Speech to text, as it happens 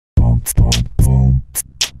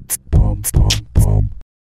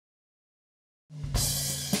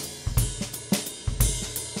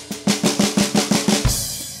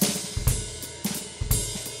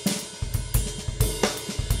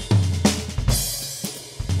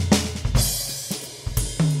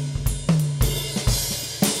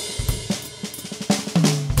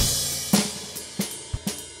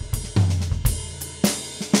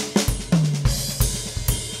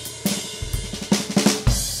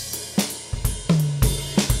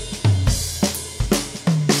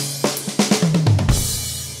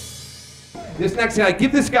This next guy,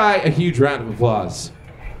 give this guy a huge round of applause.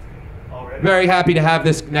 Very happy to have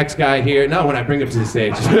this next guy here. No, when I bring him to the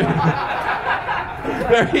stage. Very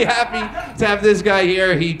happy to have this guy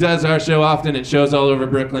here. He does our show often at shows all over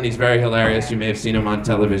Brooklyn. He's very hilarious. You may have seen him on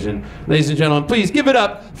television. Ladies and gentlemen, please give it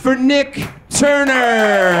up for Nick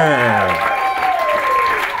Turner.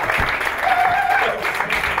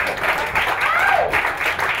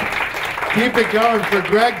 Keep it going for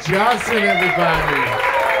Greg Johnson, everybody.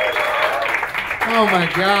 Oh my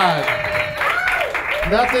God.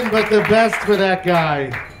 Nothing but the best for that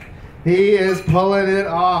guy. He is pulling it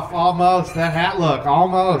off, almost. That hat look,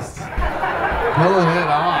 almost. Pulling it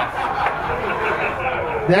off.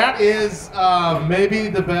 That is maybe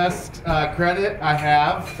the best credit I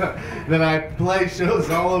have, that I play shows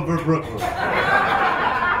all over Brooklyn.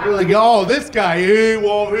 You're like, oh, this guy,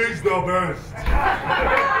 he's the best.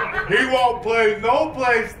 He won't play no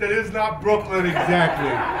place that is not Brooklyn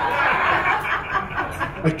exactly.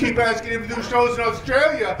 I keep asking him to do shows in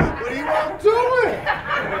Australia, but he won't do it.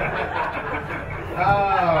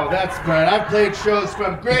 Oh, that's great. I've played shows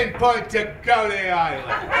from Green Point to Coney Island.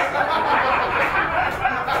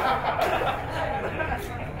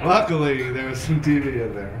 Luckily, there was some TV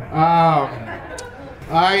in there. I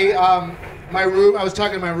was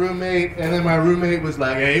talking to my roommate, and then my roommate was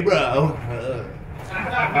like, "Hey, bro."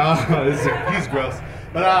 He's gross.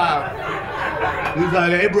 But he's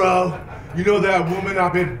like, "Hey, bro, you know that woman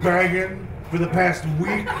I've been banging for the past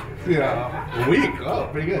week?" Yeah, a week. Oh,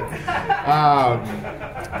 pretty good.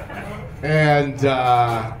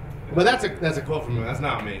 But that's a quote from him. That's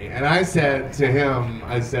not me. And I said to him,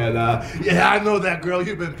 "Yeah, I know that girl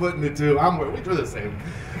you've been putting it to. We're the same.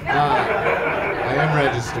 I am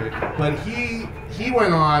registered." But he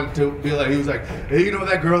went on to be like, he was like, "Hey, you know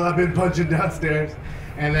that girl I've been punching downstairs?"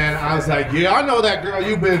 And then I was like, "Yeah, I know that girl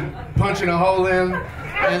you've been punching a hole in."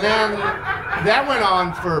 And then that went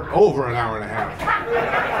on for over an hour and a half.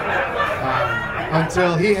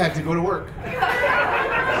 Until he had to go to work. So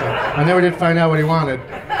I never did find out what he wanted.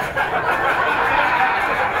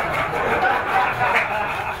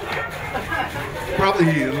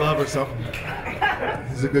 Probably in love or something.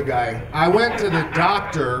 He's a good guy. I went to the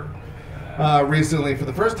doctor recently for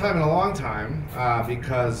the first time in a long time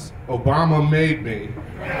because Obama made me.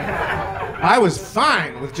 I was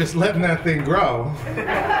fine with just letting that thing grow.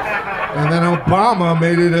 And then Obama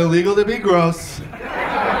made it illegal to be gross.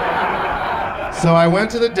 So I went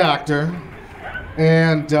to the doctor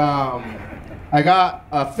and I got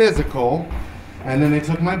a physical, and then they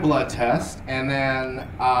took my blood test, and then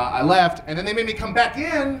I left, and then they made me come back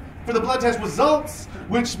in for the blood test results,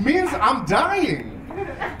 which means I'm dying.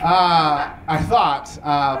 I thought,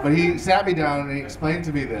 but he sat me down and he explained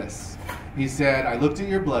to me this. He said, "I looked at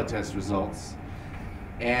your blood test results,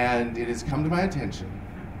 and it has come to my attention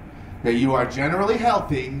that you are generally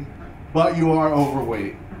healthy, but you are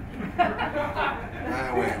overweight." And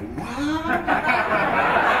I went, "What?"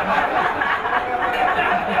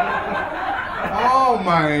 Oh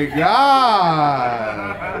my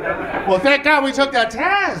God. Well, thank God we took that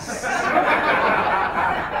test.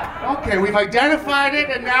 Okay, we've identified it,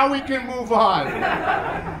 and now we can move on.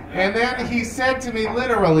 And then he said to me,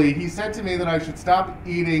 literally, he said to me that I should stop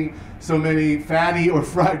eating so many fatty or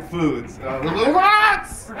fried foods. What?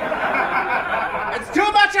 It's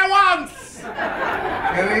too much at once!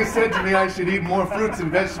 And then he said to me I should eat more fruits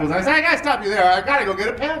and vegetables. I said, "I gotta stop you there. I gotta go get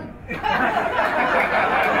a pen."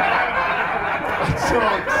 So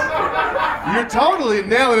you're totally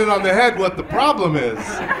nailing it on the head what the problem is.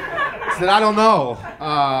 I said, "I don't know.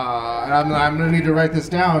 I'm going to need to write this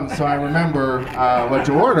down so I remember what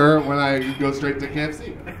to order when I go straight to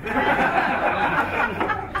KFC."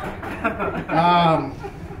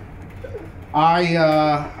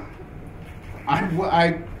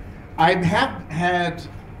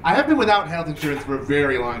 I have been without health insurance for a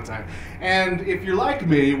very long time. And if you're like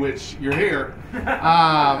me, which you're here,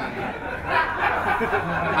 I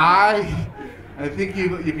think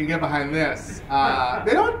you can get behind this.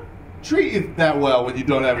 They don't treat you that well when you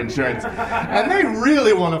don't have insurance. And they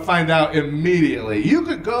really want to find out immediately. You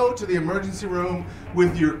could go to the emergency room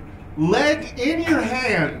with your leg in your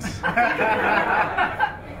hand.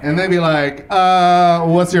 And they'd be like,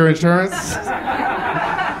 "What's your insurance?"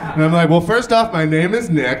 And I'm like, "Well, first off, my name is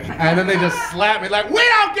Nick." And then they just slap me like, "We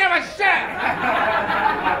don't give a shit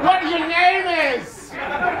what your name is.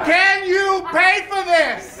 Can you pay for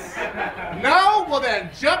this? No? Well then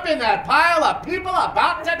jump in that pile of people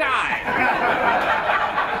about to die.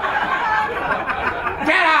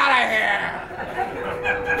 Get out of here."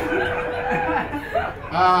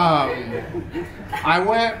 I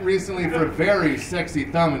went recently for a very sexy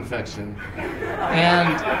thumb infection,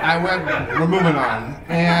 and we're moving on,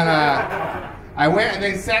 and I went and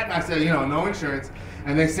they sat me, I said, you know, no insurance,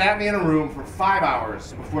 and they sat me in a room for 5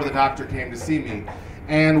 hours before the doctor came to see me,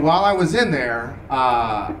 and while I was in there,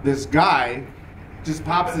 this guy just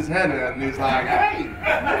pops his head in and he's like, hey,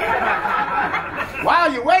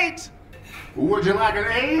 while you wait, would you like an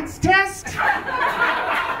AIDS test?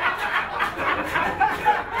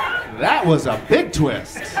 That was a big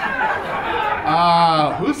twist.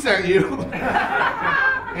 Who sent you?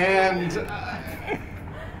 And,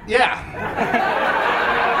 yeah.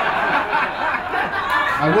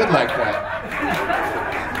 I would like that.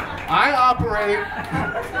 I operate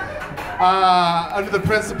under the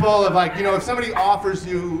principle of, like, you know, if somebody offers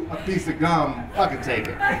you a piece of gum, fucking take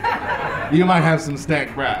it. You might have some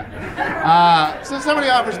stank breath. So if somebody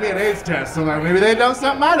offers me an AIDS test, so like, maybe they know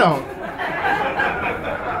something I don't.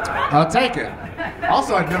 I'll take it.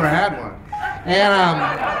 Also, I've never had one. And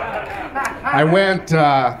I went,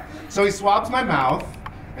 so he swabs my mouth,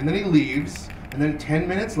 and then he leaves, and then 10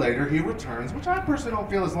 minutes later he returns, which I personally don't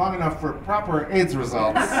feel is long enough for proper AIDS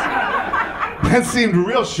results. That seemed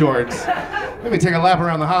real short. Let me take a lap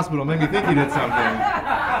around the hospital, made me think he did something.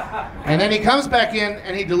 And then he comes back in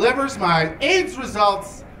and he delivers my AIDS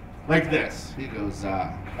results like this. He goes,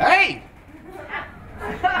 hey!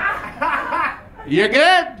 You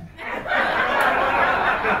good?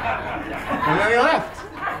 And then he left.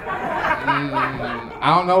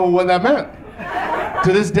 I don't know what that meant.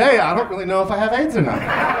 To this day, I don't really know if I have AIDS or not.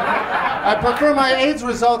 I prefer my AIDS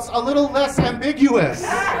results a little less ambiguous.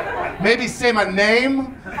 Maybe say my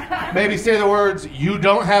name. Maybe say the words, you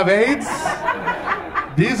don't have AIDS.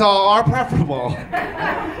 These all are preferable.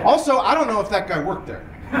 Also, I don't know if that guy worked there.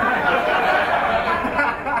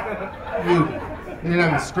 He didn't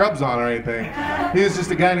have any scrubs on or anything. He was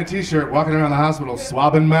just a guy in a t-shirt walking around the hospital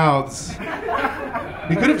swabbing mouths.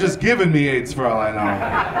 He could have just given me AIDS for all I know.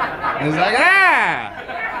 He's like,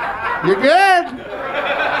 you're good?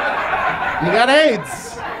 You got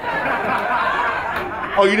AIDS?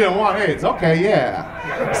 Oh, you didn't want AIDS? Okay, yeah.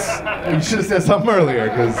 You should have said something earlier,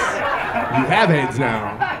 because you have AIDS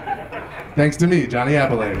now. Thanks to me, Johnny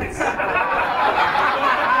Appleades.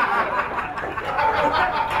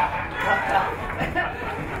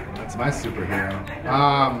 That's my superhero.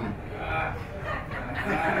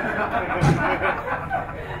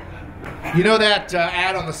 You know that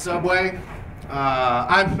ad on the subway?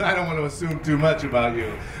 I don't want to assume too much about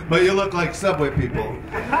you, but you look like subway people.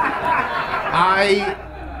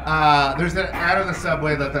 There's an ad on the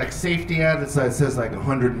subway, that like safety ad that says like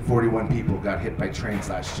 141 people got hit by trains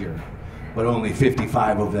last year, but only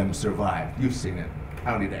 55 of them survived. You've seen it.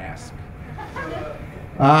 I don't need to ask.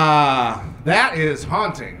 That is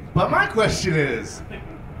haunting. But my question is,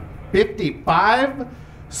 55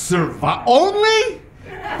 survive? Only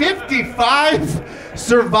 55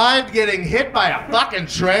 survived getting hit by a fucking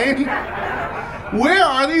train? Where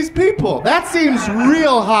are these people? That seems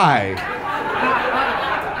real high.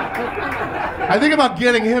 I think about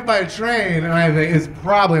getting hit by a train, and I think it's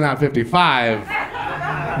probably not 55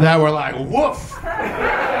 that were like, woof.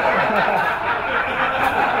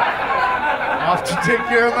 I'll have to take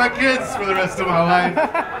care of my kids for the rest of my life.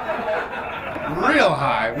 Real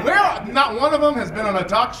high. Where not one of them has been on a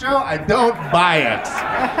talk show? I don't buy it.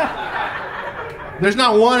 There's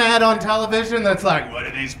not one ad on television that's like, what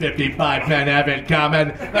do these 55 men have in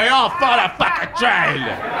common? They all fought a fucking train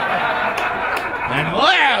and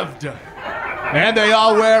lived. And they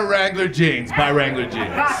all wear Wrangler jeans, by Wrangler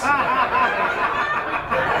jeans.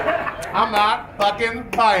 I'm not fucking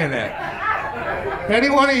buying it. If any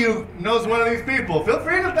one of you knows one of these people, feel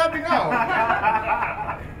free to let me know.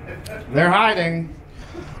 They're hiding.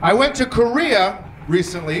 I went to Korea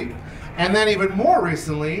recently, and then even more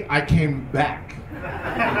recently, I came back.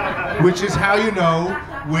 Which is how you know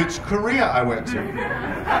which Korea I went to.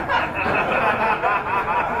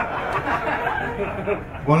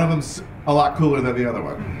 One of them's a lot cooler than the other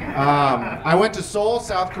one. I went to Seoul,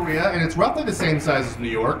 South Korea, and it's roughly the same size as New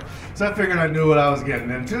York, so I figured I knew what I was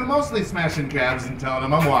getting into, mostly smashing cabs and telling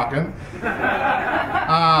them I'm walking.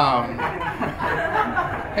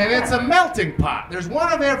 And it's a melting pot. There's one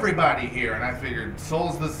of everybody here, and I figured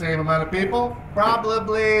Seoul's the same amount of people,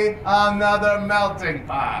 probably another melting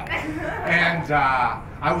pot. And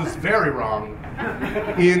I was very wrong.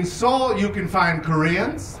 In Seoul, you can find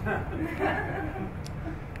Koreans,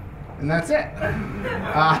 and that's it.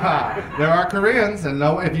 There are Koreans, and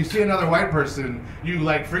if you see another white person, you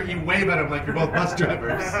like you wave at them like you're both bus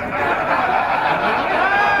drivers.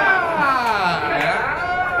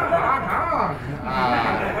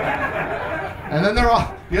 And then the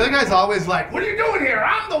other guy's always like, what are you doing here?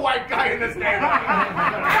 I'm the white guy in this neighborhood.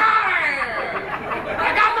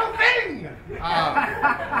 I got no thing.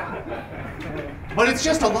 But it's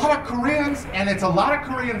just a lot of Koreans, and it's a lot of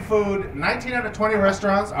Korean food. 19 out of 20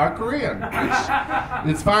 restaurants are Korean.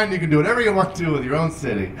 It's fine, you can do whatever you want to with your own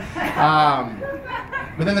city.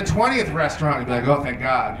 But then the 20th restaurant, you'll be like, oh, thank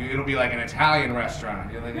God. It'll be like an Italian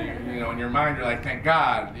restaurant. And then, you know, in your mind, you're like, thank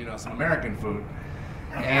God, you know, some American food.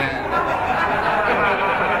 And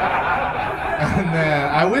then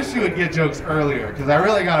I wish you would get jokes earlier, because I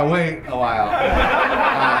really got to wait a while.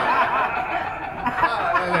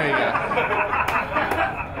 There you go.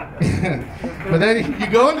 But then you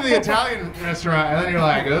go into the Italian restaurant, and then you're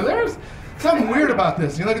like, oh, there's something weird about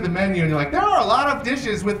this. You look at the menu, and you're like, there are a lot of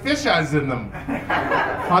dishes with fish eyes in them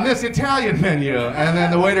on this Italian menu. And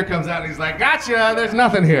then the waiter comes out, and he's like, gotcha, there's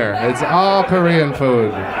nothing here. It's all Korean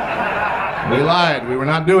food. We lied. We were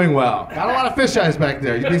not doing well. Got a lot of fish eyes back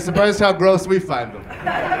there. You'd be surprised how gross we find them.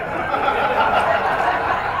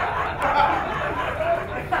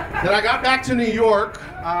 Then I got back to New York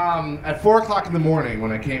at 4 o'clock in the morning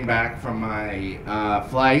when I came back from my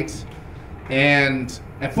flight. And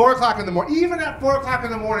at 4 o'clock in the morning, even at 4 o'clock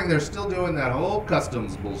in the morning, they're still doing that whole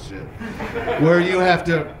customs bullshit, where you have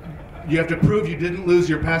to prove you didn't lose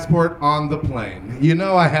your passport on the plane. You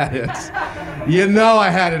know I had it. You know I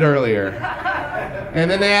had it earlier. And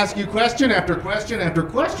then they ask you question after question after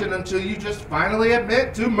question until you just finally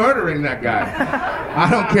admit to murdering that guy. I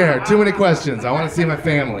don't care. Too many questions. I want to see my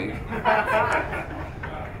family.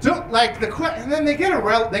 So, like and then they are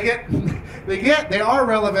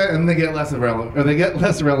relevant, and they get less relevant, or they get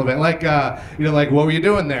less relevant. Like, you know, like, what were you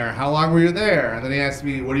doing there? How long were you there? And then he asked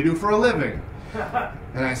me, what do you do for a living?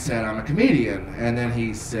 And I said, I'm a comedian. And then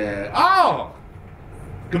he said, oh,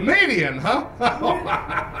 comedian, huh?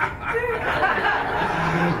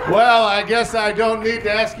 Well, I guess I don't need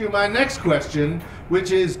to ask you my next question,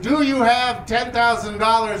 which is, do you have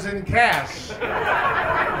 $10,000 in cash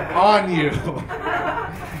on you?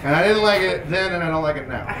 And I didn't like it then, and I don't like it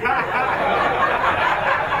now.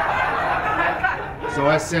 So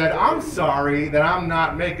I said, I'm sorry that I'm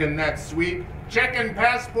not making that sweet checking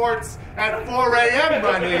passports at 4 a.m.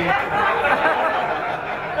 money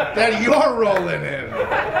that you're rolling in.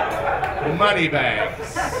 Money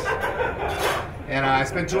bags. And I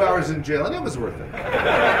spent 2 hours in jail, and it was worth it.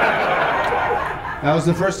 That was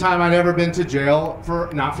the first time I'd ever been to jail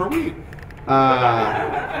not for weed.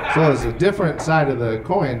 So it was a different side of the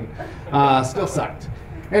coin. Still sucked.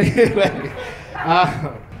 Anyway,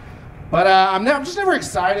 but I'm just never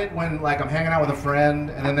excited when, like, I'm hanging out with a friend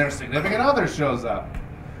and then their significant other shows up.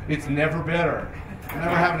 It's never better. I'm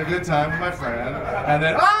never having a good time with my friend, and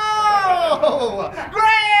then, oh,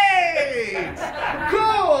 great,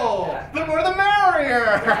 cool, the more the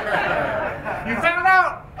merrier. You found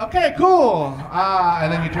out? Okay, cool.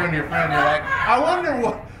 And then you turn to your friend and you're like, I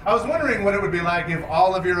was wondering what it would be like if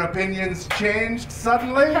all of your opinions changed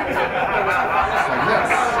suddenly. Just like this.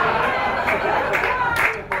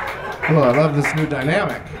 Oh, I love this new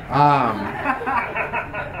dynamic.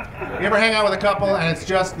 You ever hang out with a couple and it's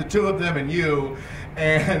just the two of them and you,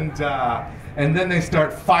 and then they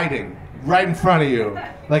start fighting right in front of you,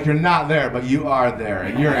 like you're not there, but you are there,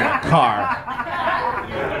 and you're in a car.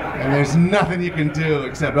 And there's nothing you can do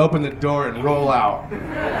except open the door and roll out.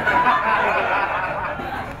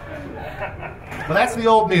 But that's the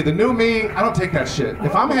old me. The new me, I don't take that shit.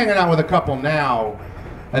 If I'm hanging out with a couple now,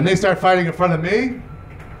 and they start fighting in front of me,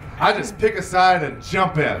 I just pick a side and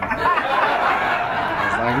jump in. It's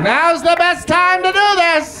like, now's the best time to do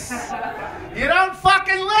this! You don't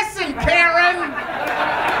fucking listen, Karen!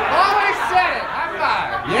 Always said it. High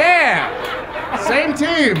five. Yeah! Same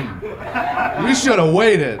team. We should have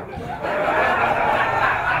waited.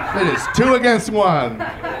 It is 2 against 1.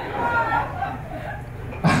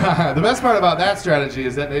 The best part about that strategy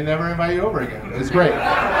is that they never invite you over again. It's great.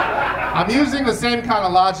 I'm using the same kind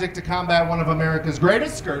of logic to combat one of America's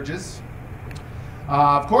greatest scourges.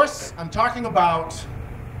 Of course, I'm talking about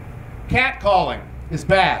catcalling. It's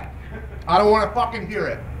bad. I don't want to fucking hear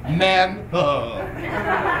it. Men,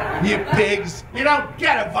 you pigs, you don't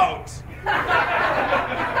get a vote.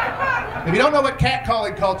 If you don't know what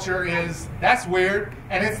catcalling culture is, that's weird,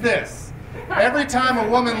 and it's this. Every time a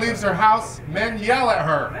woman leaves her house, men yell at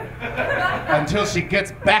her until she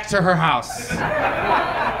gets back to her house.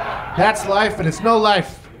 That's life, and it's no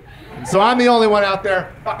life. And so I'm the only one out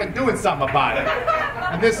there fucking doing something about it.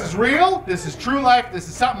 And this is real, this is true life, this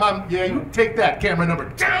is something yeah, you take that, camera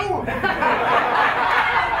number 2.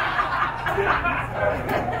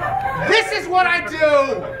 This is what I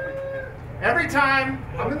do. Every time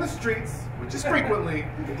I'm in the streets which is frequently,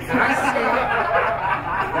 and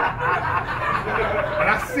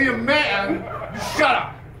I see a man, shut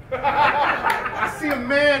up. I see a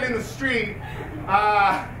man in the street,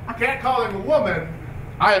 catcalling a woman,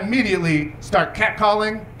 I immediately start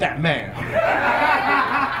catcalling that man.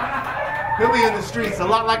 He'll be in the streets a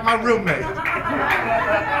lot like my roommate. He'll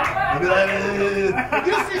be like, if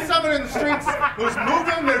you see someone in the streets who's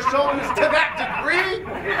moving their shoulders to that degree,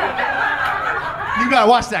 you gotta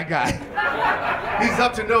watch that guy. He's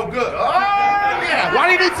up to no good. Oh yeah, why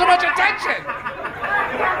do you need so much attention?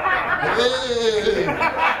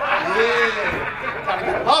 Gotta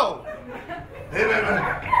get low. Hey, baby.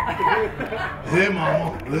 Hey,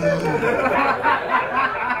 mama.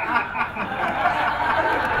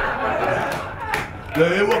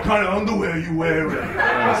 Hey, what kind of underwear you wearing?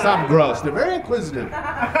 Something gross. They're very inquisitive,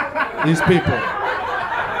 these people.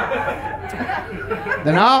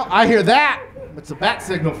 Then I hear that. It's a bat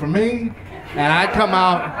signal for me. And I come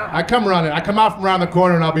running. I come out from around the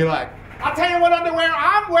corner and I'll be like, I'll tell you what underwear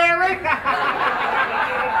I'm wearing.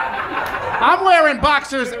 I'm wearing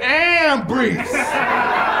boxers and briefs.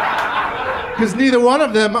 Because neither one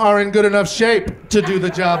of them are in good enough shape to do the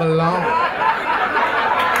job alone.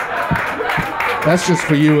 That's just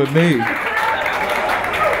for you and me.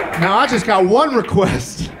 Now I just got one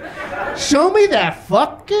request. Show me that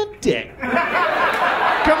fucking dick.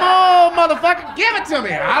 Come on, motherfucker, give it to me.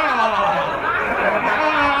 Don't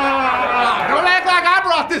act like I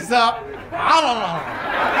brought this up.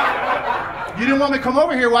 You didn't want me to come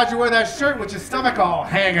over here. Why'd you wear that shirt with your stomach all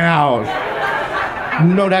hanging out?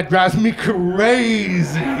 No, that drives me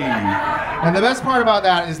crazy. And the best part about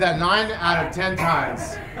that is that 9 out of 10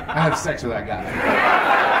 times I have sex with that guy.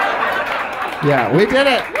 Yeah, we did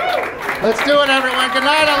it. Let's do it, everyone. Good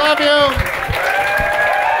night. I love you.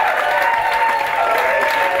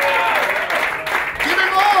 Give me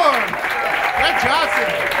more. Greg Johnson.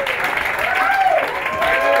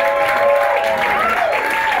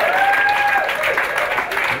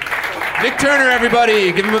 Nick Turner,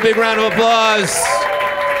 everybody. Give him a big round of applause.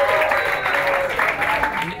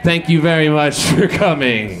 Thank you very much for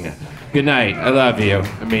coming. Good night. I love you.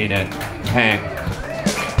 I mean it. Hank.